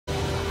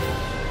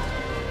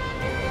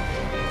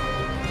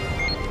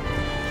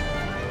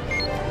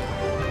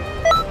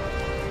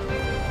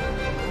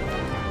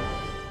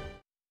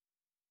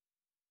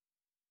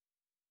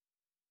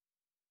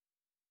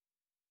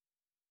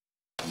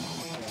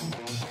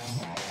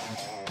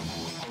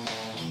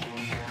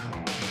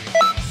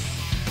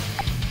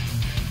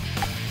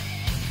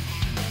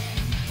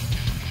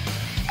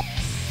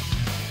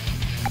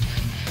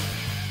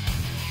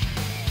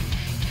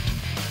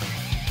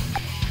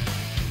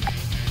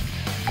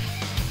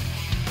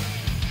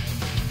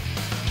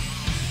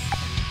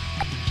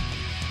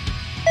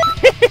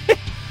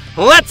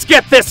Let's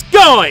get this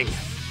going!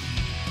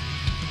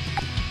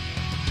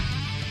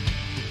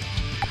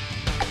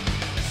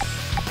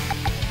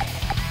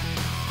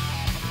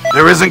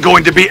 There isn't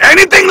going to be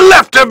anything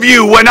left of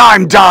you when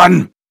I'm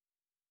done!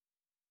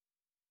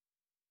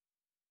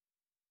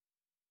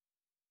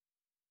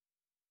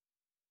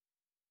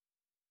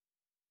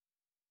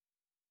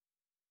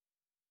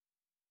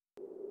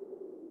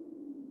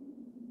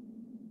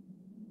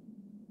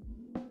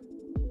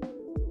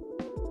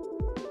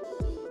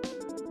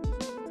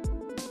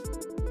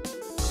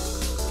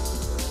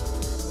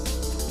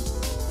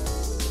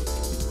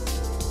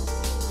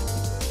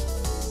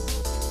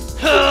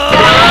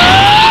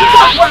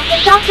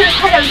 Dr.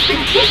 Hedo's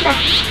been kidnapped.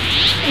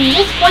 And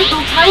this point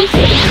in time is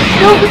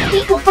filled with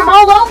people from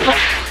all over.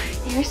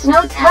 There's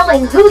no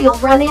telling who you'll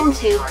run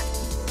into.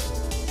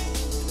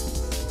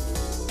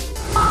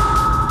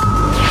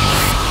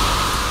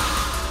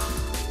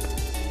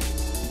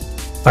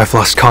 I've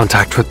lost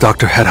contact with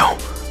Dr. Hedo.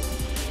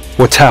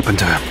 What's happened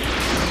to him?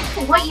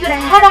 I want you to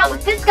head out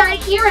with this guy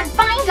here and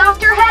find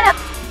Dr. Hedo.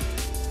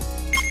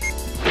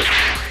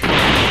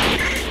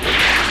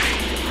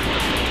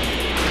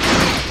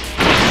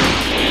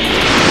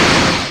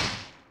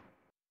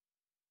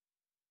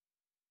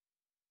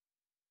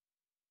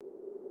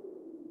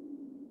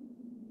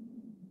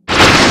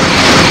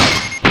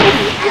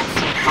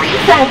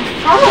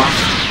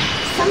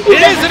 It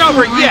isn't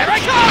over yet!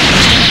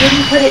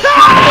 Didn't put it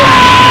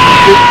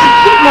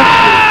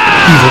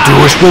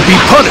Evildoers will be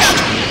punished!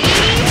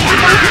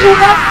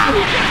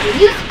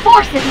 Use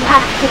force if you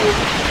have to.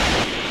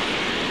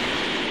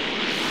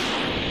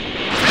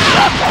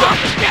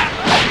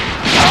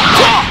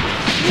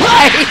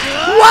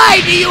 Why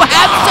do you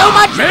have so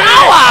much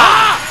power?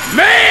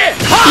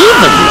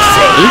 Even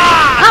say,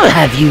 I'll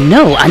have you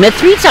know I'm a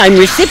 3-time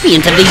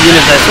recipient of the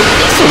Universal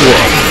Peace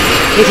Award.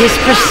 It is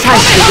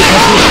precisely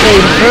because you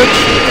claim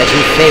virtue that you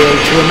failed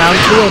to amount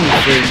to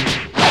anything.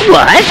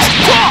 What?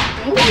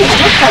 They may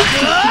look like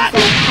two peas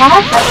in a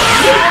pod, but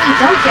they really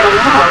don't get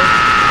along.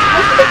 What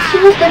are the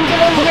two of them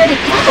doing here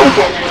together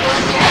then, I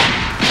wonder?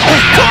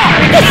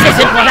 This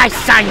isn't what I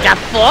signed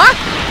up for!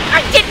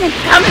 I didn't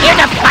come here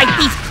to fight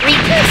these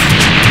creatures!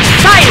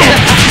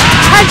 Silence!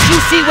 Can't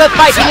you see we're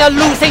fighting a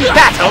losing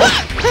battle?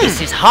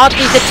 This is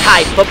hardly the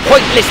time for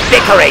pointless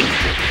bickering.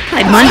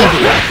 I'm under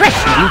the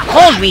impression you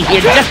called me here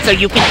just so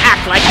you can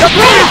act like you're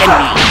bigger than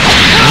me!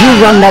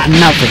 You run that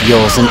mouth of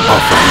yours an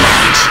awful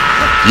lot.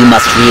 You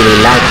must really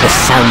like the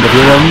sound of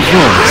your own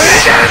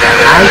voice.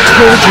 I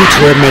told you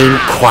to remain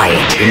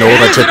quiet in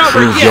order to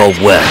prove your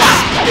worth.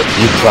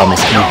 You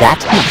promised me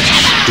that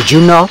much, did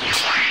you not?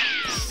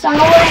 So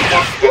I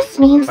guess this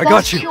means I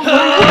got you. Two were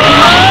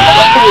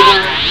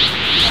making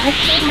a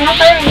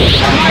kidnapper and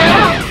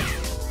somewhere else.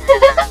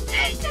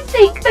 To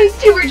think those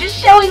two were just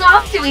showing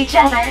off to each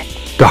other.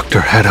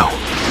 Dr. Hedo.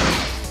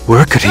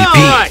 Where could he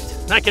be? Alright,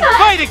 I can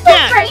fight again!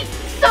 That's right,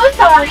 so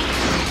sorry.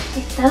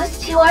 If those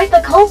two aren't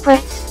the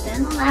culprits,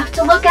 then we'll have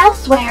to look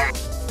elsewhere.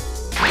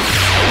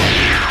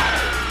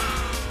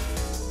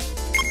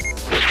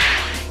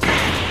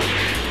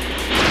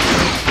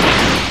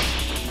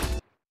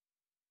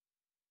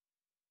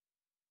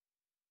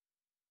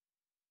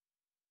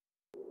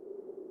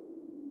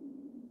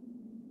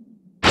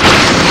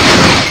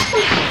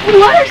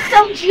 What are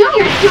some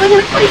juniors doing in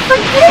a place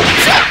like this?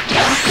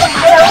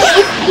 Hedo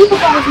is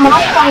capable of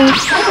modifying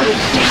stories.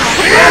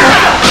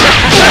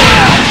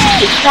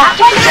 Is that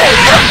why they're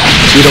here?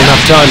 We don't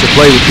have time to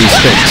play with these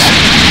things.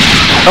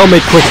 I'll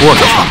make quick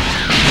work of them.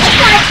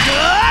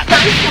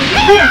 First, we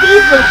get rid of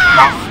these little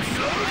pests.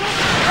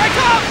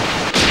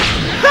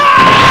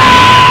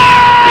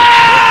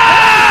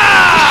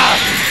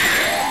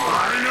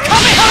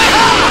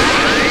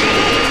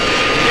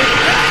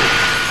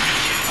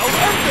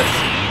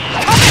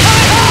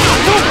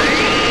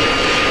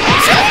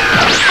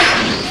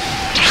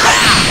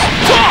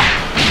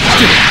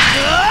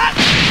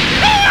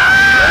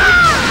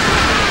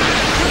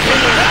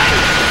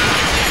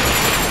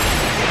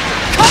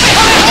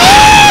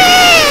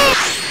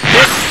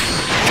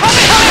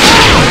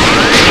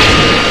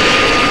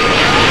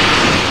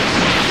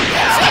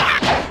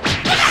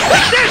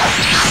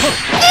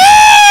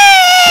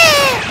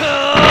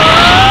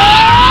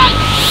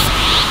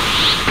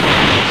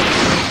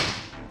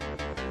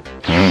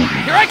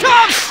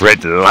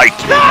 Tread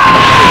lightly.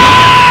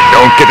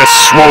 Don't get a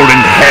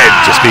swollen head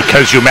just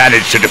because you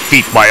managed to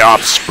defeat my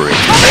offspring.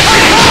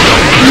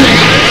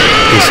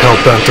 He's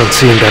hell-bent on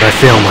seeing that I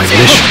fail my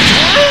mission.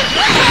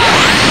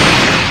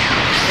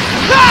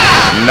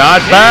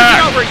 Not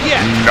bad.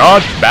 Not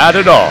bad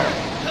at all.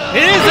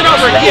 It isn't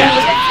over yet!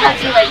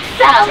 Touchy like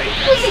Sally.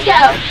 Way to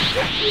go.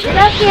 Keep it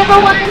up,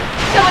 everyone.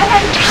 Go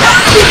ahead and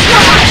stop these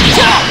guys.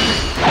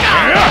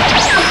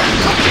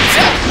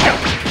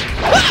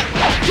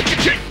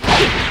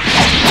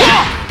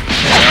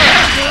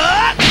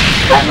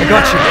 I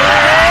got you.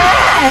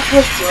 At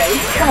this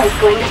rate, Sky's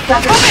going to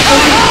suffer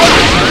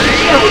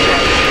children.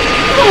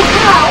 Oh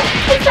wow,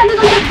 it sounded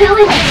like a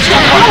villain.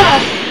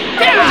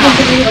 That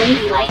wasn't a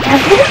lady like that.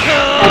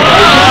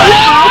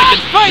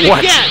 Fight What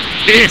again!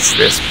 is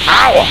this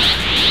power?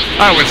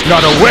 I was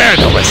not aware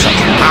there were such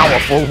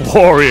powerful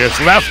warriors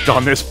left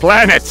on this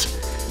planet.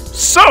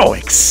 So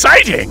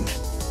exciting!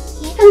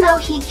 Even though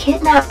he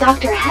kidnapped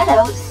Dr.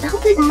 Hedo, Cell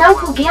didn't know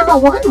who Gamma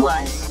 1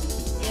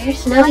 was.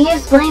 There's no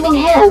use blaming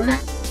him.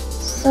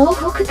 So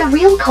who could the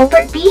real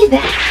culprit be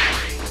then?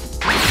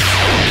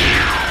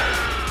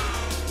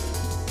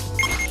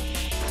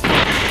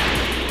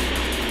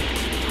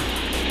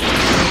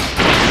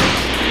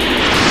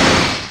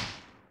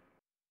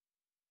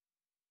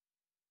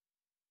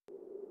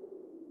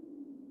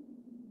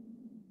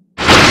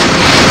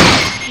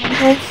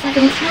 Android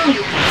 17.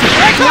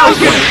 Now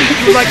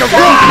you like a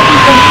rock!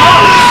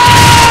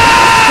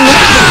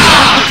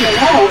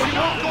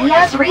 He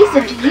has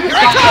reason to use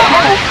Dr.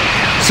 Hedo.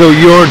 So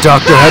you're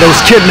Dr.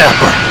 Hedo's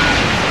kidnapper.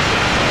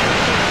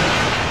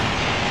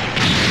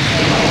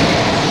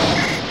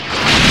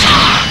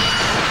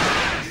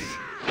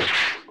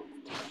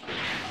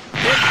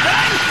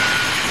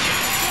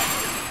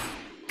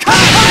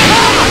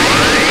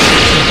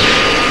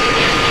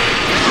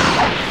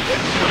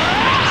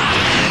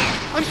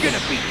 I'm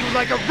gonna beat you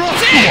like a rock!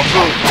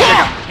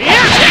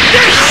 Here, take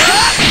this!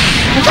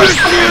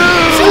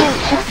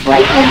 Just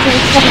like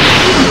Android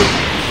 17,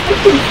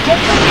 something's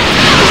different.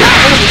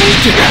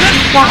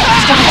 That's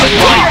something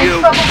we're in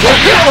trouble with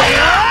doing.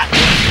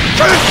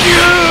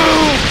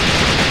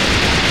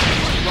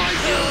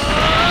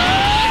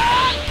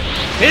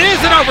 It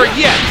isn't over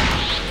yet!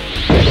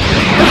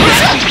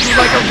 Beat you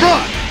like a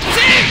rock!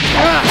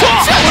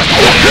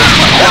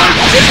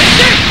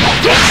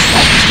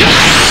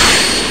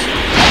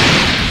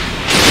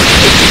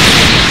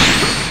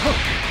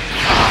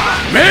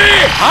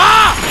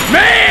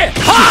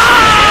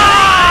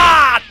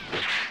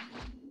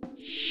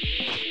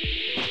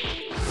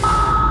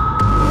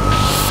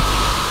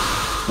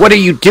 What are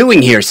you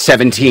doing here,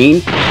 17?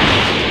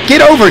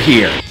 Get over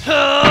here!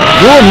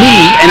 You're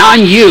me, and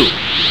I'm you!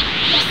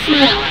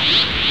 Smile.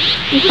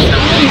 He was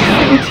calling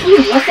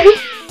 17, wasn't he?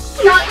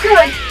 Not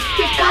good.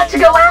 We've got to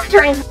go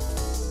after him.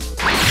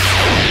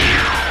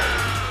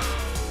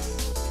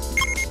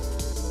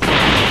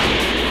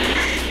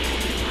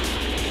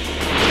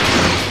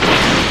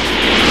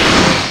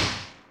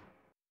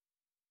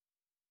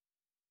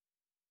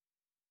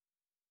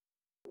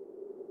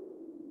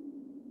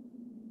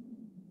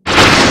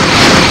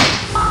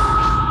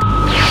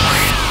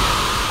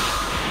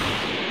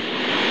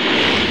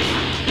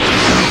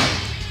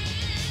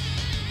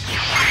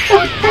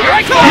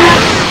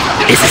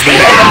 This is the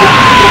end!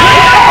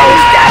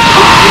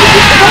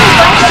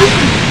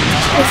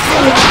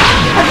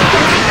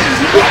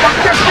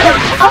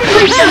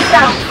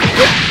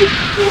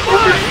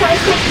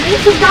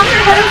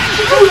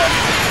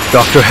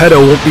 Dr. Hedo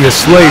won't be a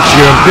slave to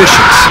your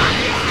ambitions.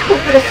 We'll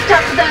put a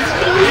stop to those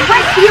fiends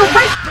right here,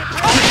 right.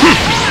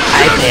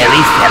 I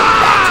barely felt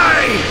that.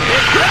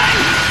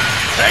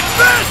 Take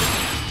this!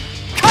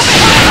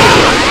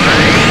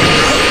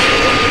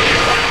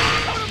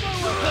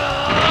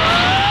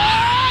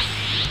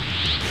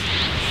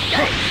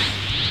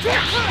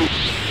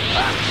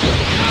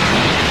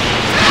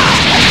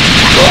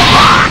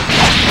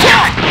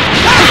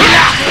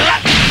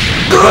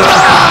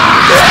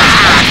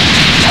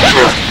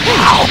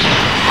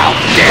 How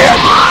dare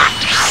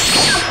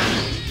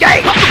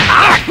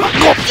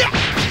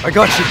I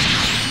got you.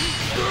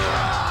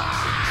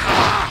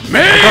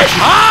 Me!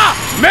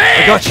 Me!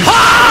 I got you.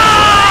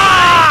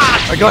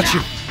 I got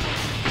you.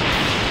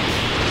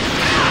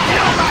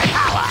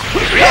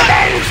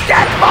 Revenge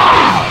that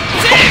ball!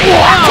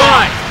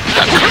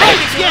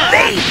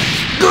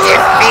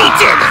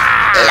 Defeated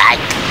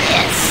like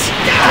this.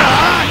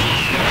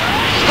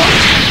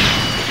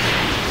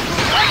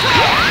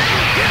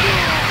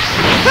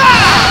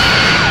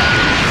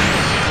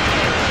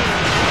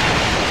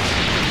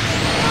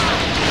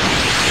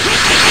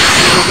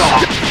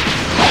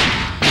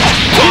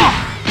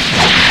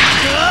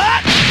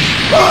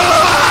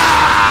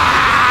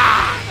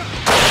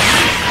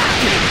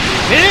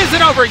 It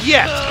isn't over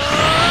yet!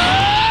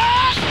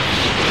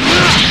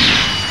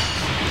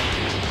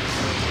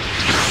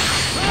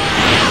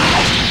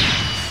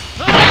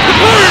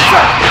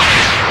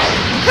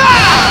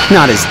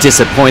 Not as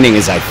disappointing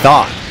as I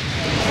thought.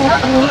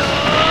 Uh-oh.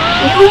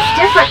 He looks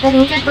different than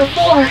he did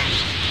before.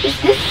 Is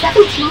this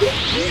 17?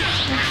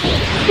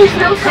 There's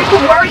no time to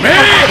worry.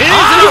 It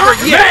isn't over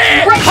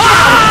yet! Right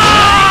now.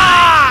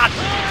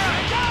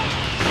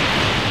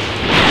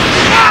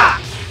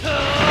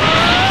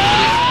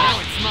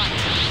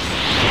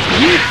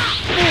 Here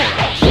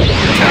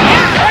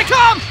I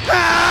come!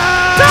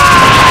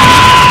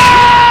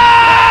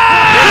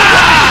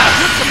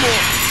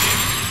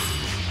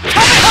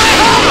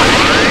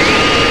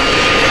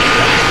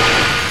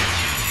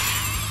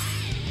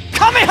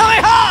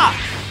 Kamehameha!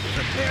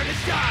 Prepare to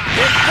die!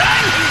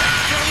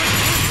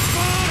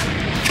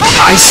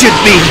 I should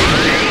be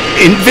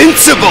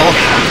invincible!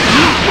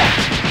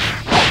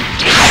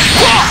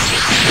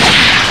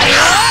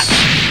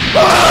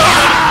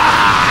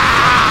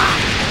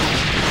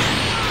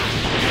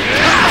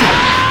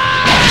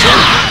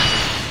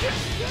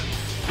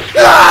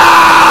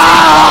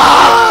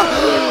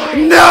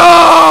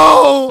 No!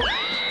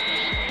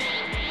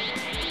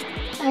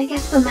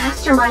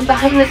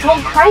 behind this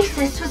whole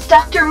crisis was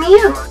Dr.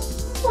 Mew.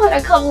 What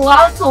a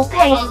colossal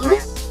pain.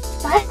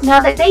 But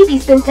now that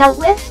baby's been dealt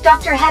with,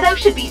 Dr. Hedo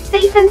should be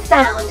safe and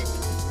sound.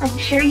 I'm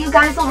sure you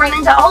guys will run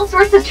into all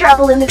sorts of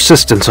trouble in the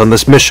Persistence on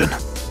this mission.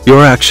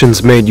 Your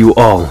actions made you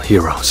all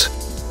heroes.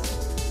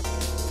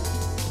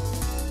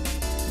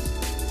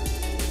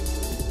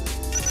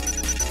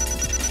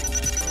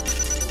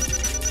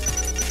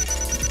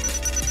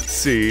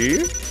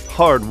 See?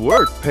 Hard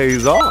work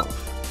pays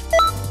off.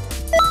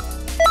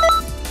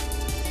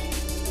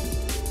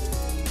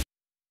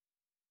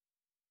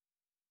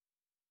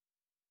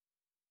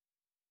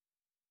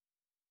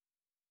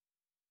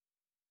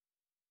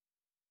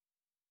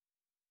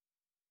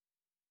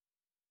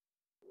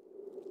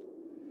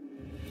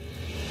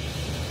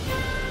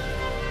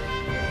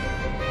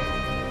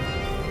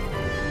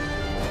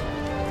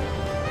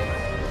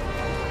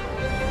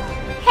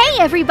 Hey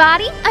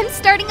everybody! I'm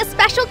starting a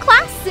special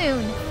class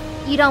soon!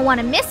 You don't want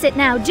to miss it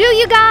now, do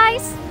you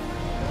guys?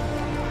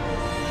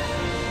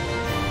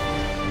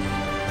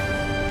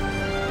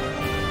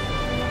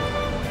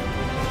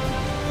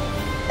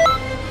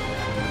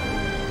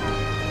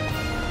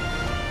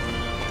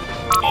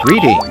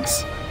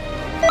 Greetings.